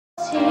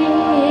I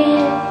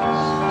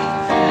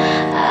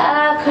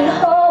could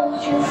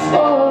hold you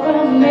for a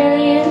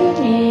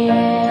million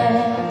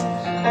years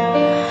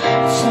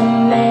to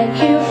make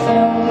you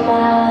feel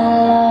my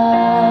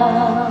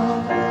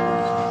love.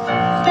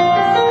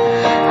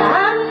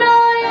 I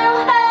know you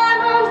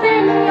haven't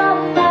been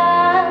on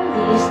mind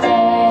these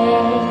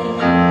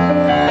days,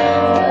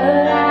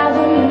 but I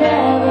would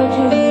never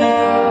do you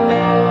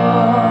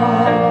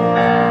wrong.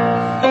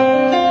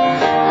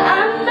 I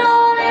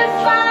know you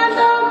find a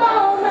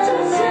moment to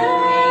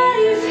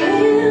save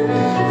him.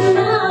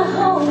 My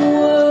whole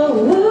world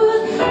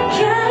would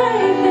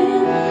cave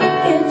in.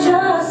 It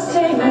just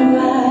ain't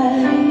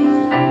right.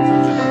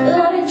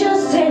 Lord, it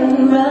just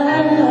ain't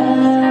right.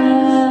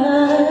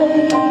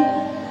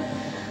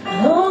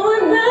 Oh,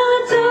 and I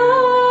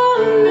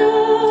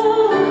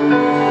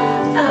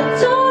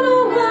don't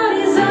know what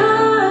he's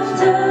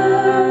after,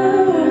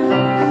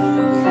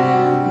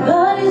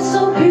 but he's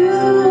so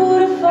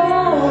beautiful,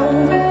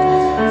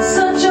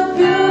 such a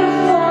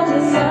beautiful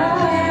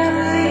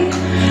desire.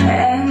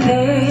 And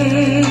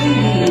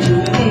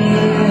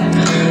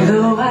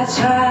though I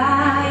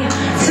try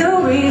to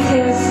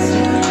resist,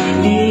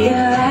 the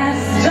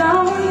last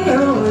on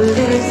your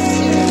list,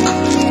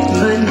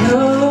 but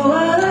no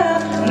other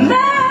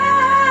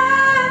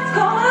man's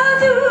gonna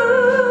do.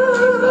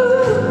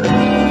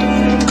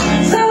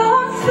 So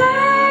I'm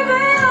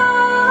saving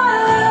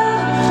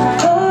all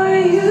for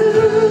you.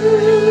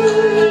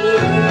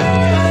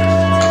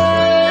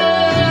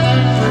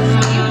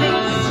 You've been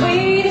the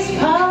sweetest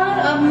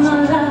part of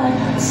my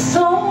life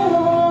so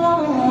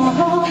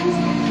long.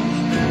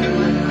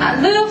 I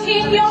look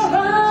in your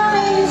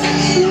eyes,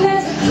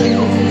 there's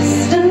a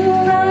distant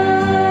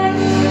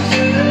light.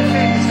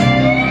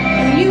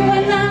 And you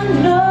and I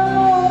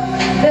know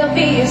there'll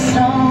be a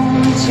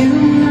song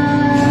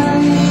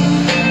tonight.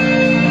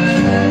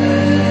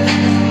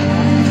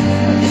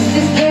 This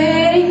is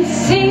getting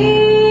serious.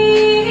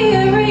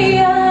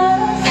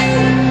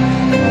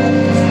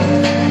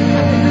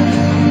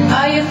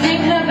 Are you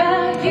thinking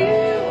about you?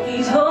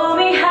 He told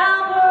me how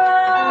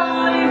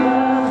proud he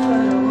was.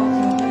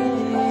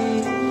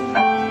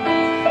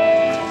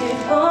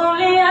 If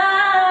only I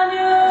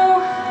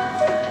knew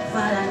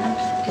what I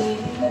know today.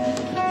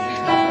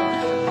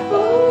 Ooh,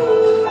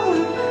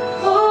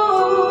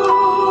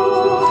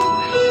 ooh.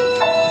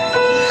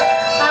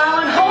 I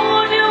would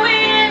hold you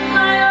in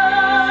my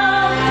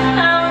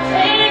arms. I would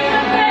take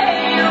the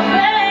pain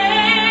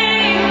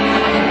away.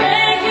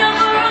 Thank you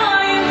for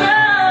all you've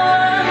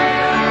done.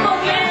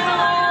 Forget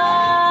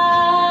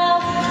all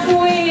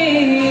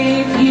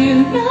with you.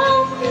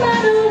 No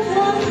matter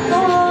what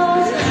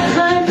comes,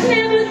 I'm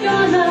never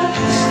gonna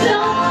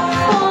stop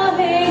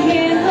falling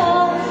in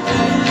love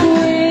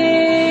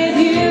with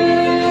you.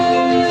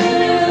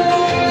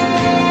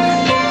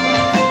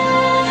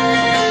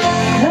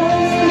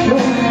 Close the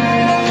door,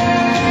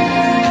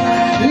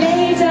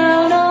 lay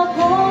down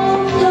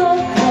upon the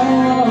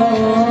floor,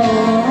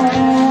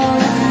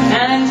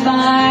 and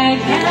by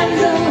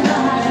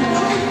candlelight,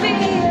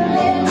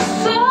 feeling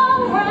so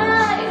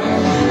right.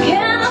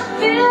 Can I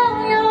feel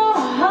your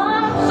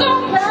heart so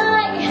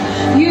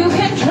right? You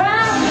can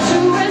try to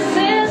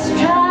resist,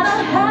 try to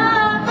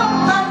hide from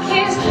my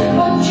kiss,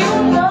 but you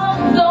know,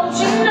 don't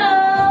you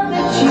know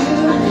that you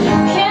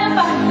can't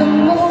fight the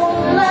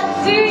moonlight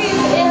deep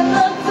in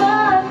the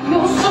dark?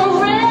 You'll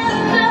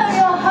surrender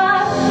your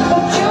heart,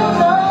 but you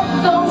know,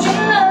 don't you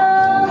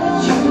know that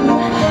you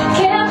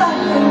can't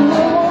fight the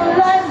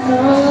moonlight,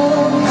 no.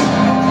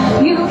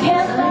 You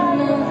can't fight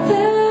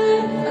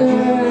that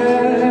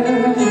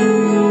girl.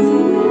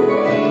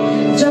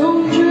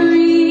 Don't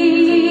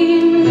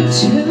dream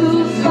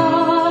too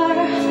far.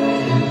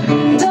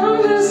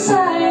 Don't lose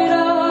sight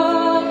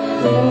of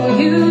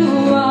who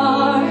you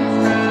are.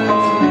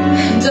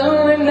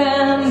 Don't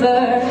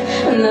remember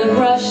the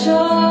rush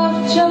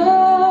of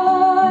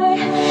joy.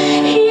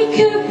 He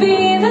could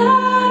be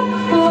that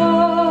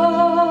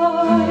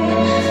boy.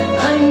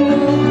 I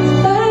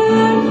know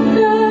that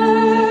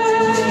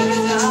girl.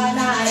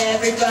 Not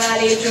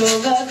everybody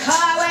drove a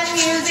car when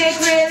music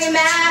really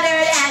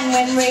mattered, and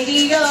when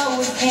radio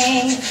was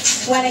king.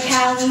 When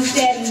accountants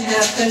didn't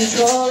have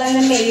control,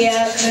 and the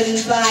media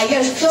couldn't buy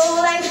your soul,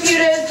 and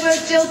computers were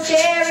still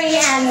scary,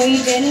 and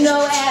we didn't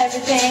know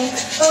everything.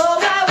 Oh,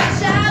 I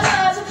wish I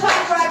was a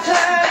punk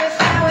rocker if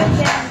I was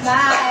in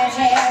my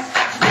hair.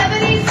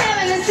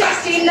 77 and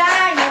 69,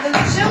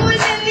 revolution was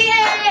in the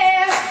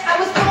air. I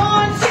was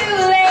born too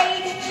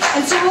late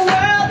into a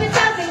world that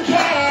doesn't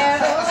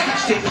care.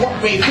 What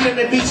rave, feeling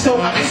the beat so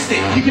I missed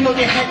it. You can on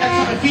your head and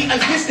top of feet and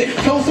twist it.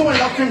 Flow so in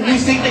love from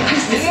music they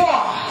kissed it.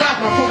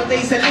 Five my phone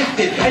days are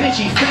lifted.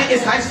 Energy, feel it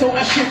is high so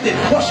I shifted.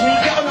 Watch me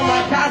get on the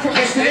mic, power from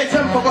yesterday.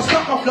 Tempo, go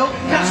stop my flow.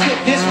 Can't skip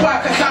this,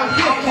 why? Cause I'm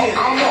gifted.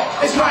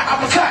 It's right,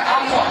 I'm attack.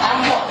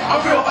 I'm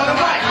real on the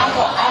mic.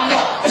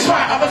 It's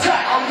right, I'm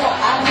attack.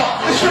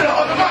 It's real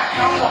on the mic.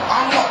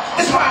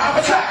 It's right, I'm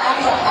attack.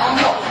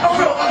 I'm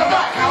real on the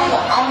mic.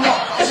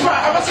 It's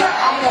right, I'm attack.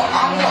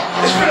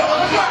 It's real on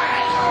the mic.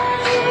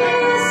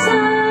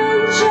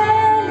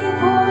 Sunshine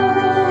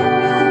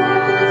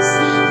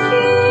voice.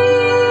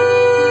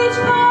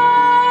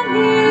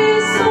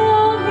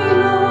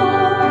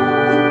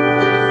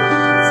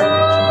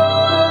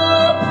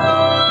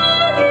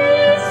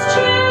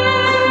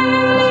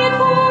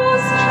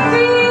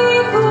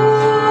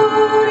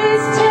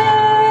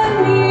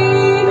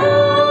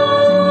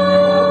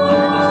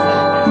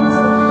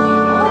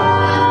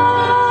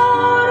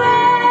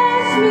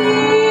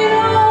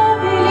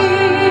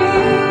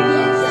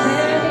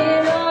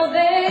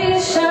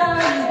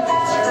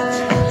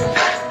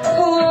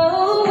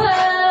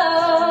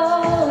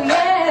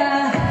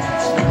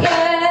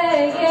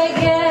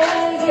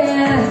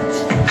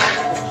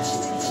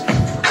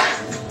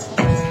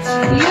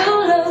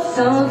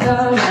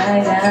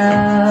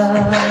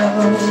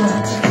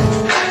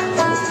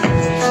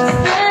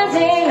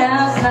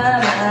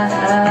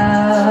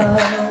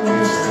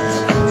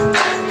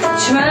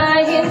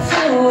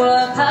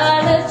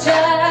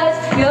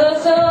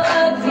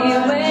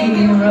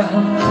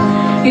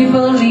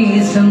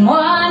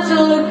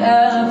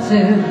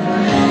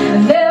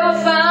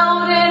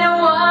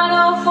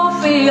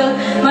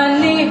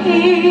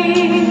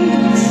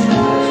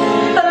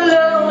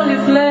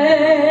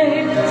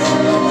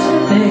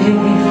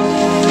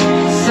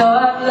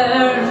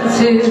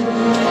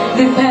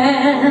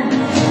 depend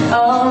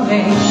on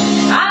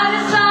me.